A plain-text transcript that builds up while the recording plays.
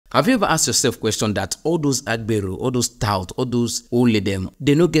Have you ever asked yourself question that all those agbero, all those tout, all those old them,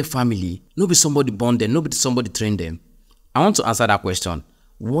 they no get family, no be somebody born them, no be somebody train them? I want to answer that question.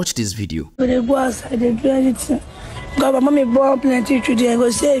 Watch this video. They go outside, they do anything. God, my mommy born plenty children. Go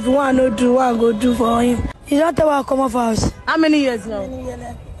say if you want to do what I go do for him. You don't tell what come off house. How many years now?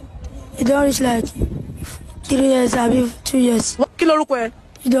 It don't reach like 3 years, I be 2 years. What kilo rukwe?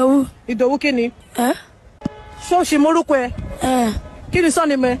 Idowu. Idowu kini? Eh? So she mo rukwe? Kini son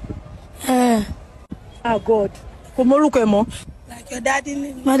ni me? Ah God. Ko mo rukwe mo? Like your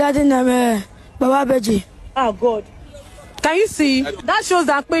daddy. My daddy name Baba Beji. Ah God. Can you see? That shows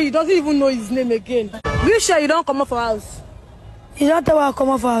that he doesn't even know his name again. We sure you don't come off house? You don't tell what come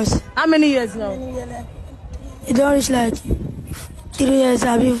off house. How many years now? It don't reach like 3 years,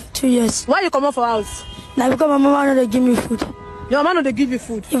 I be 2 years. Why you come off house? Now because my mama no dey give me food. Your mama no dey give you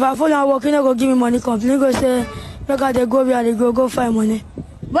food? If I fall and work, you no go give me money company. Go say, make I dey go where they go find money.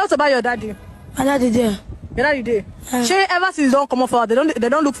 What about your daddy? My daddy there. Your daddy there? She ever since you don't come off house, they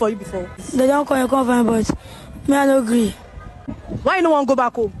don't look for you before? They don't come find, but me I no agree. Why you no want to go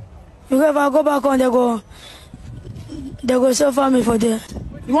back home? Because if I go back home, they go suffer me for there.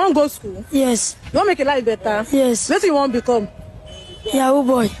 You want to go to school? Yes. You want to make your life better? Yes. What do you want to become? Yahoo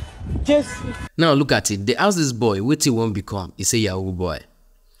boy. Just. Now look at it. They ask this boy, what he won't become? He say Yahoo boy.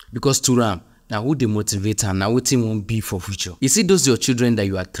 Because to Ram, now who they motivate him, now what he won't be for future. You see those your children that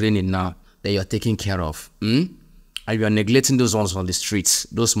you are training now, that you are taking care of. And you are neglecting those ones on the streets.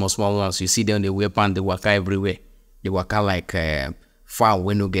 Those small ones, you see them, they wear pants, they work everywhere. They work out like far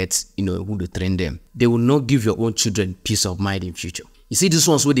when you get, who to train them. They will not give your own children peace of mind in future. You see these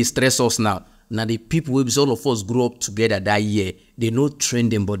ones where they stress us now. Now the people who all of us grew up together that year, they not train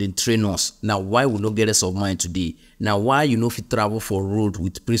them, but they train us. Now why we not get us of mind today? Now why you know if you travel for road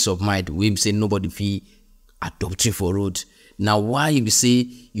with peace of mind, we say nobody fee adopting for road. Now why you say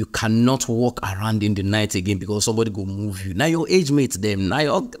you cannot walk around in the night again because somebody go move you? Now your age mates them, now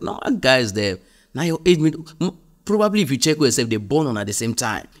your guys them, now your age mate. Probably if you check yourself, they're born on at the same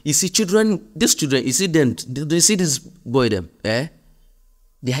time. You see these children, you see them, they see this boy them,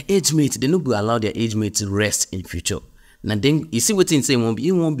 their age mates, they not go allow their age mates to rest in future. Now then, you see what he say,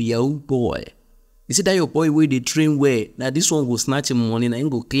 he won't be your boy. You see that your boy where they train where, now this one will snatch him money, now he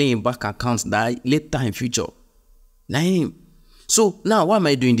go claim back accounts that later in future. Now him. So now why am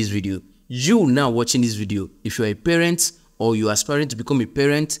I doing this video? You now watching this video, if you're a parent or you are aspiring to become a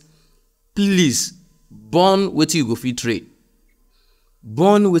parent, please, born what you go fit train.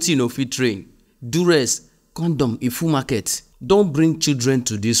 Born what you know fit train. Do rest, condom, a full market. Don't bring children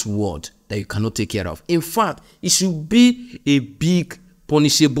to this world that you cannot take care of. In fact, it should be a big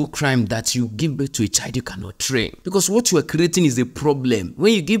punishable crime that you give birth to a child you cannot train. Because what you are creating is a problem.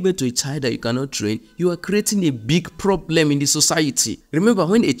 When you give birth to a child that you cannot train, you are creating a big problem in the society. Remember,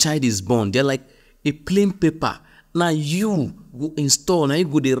 when a child is born, they're like a plain paper. Now you go install, now you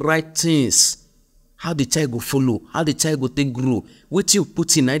go the right things. How the child go follow, how the child go take grow, what you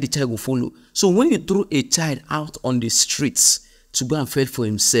put in, how the child go follow. So when you throw a child out on the streets to go and fend for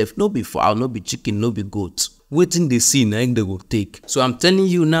himself, no be fowl, no be chicken, no be goat. Waiting they see, now they go take. So I'm telling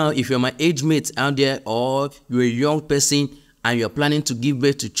you now, if you're my age mate out there or you're a young person and you're planning to give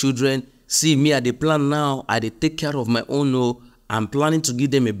birth to children, see me at the plan now, I take care of my own. No, I'm planning to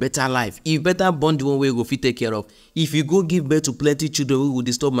give them a better life. You better born the one way you go fit take care of. If you go give birth to plenty children, we will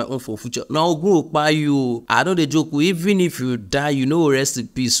disturb my own for future. Now go by you. I know the joke. Even if you die, you know rest in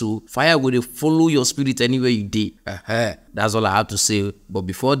peace. So fire will follow your spirit anywhere you did. That's all I have to say. But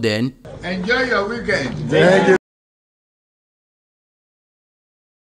before then, enjoy your weekend.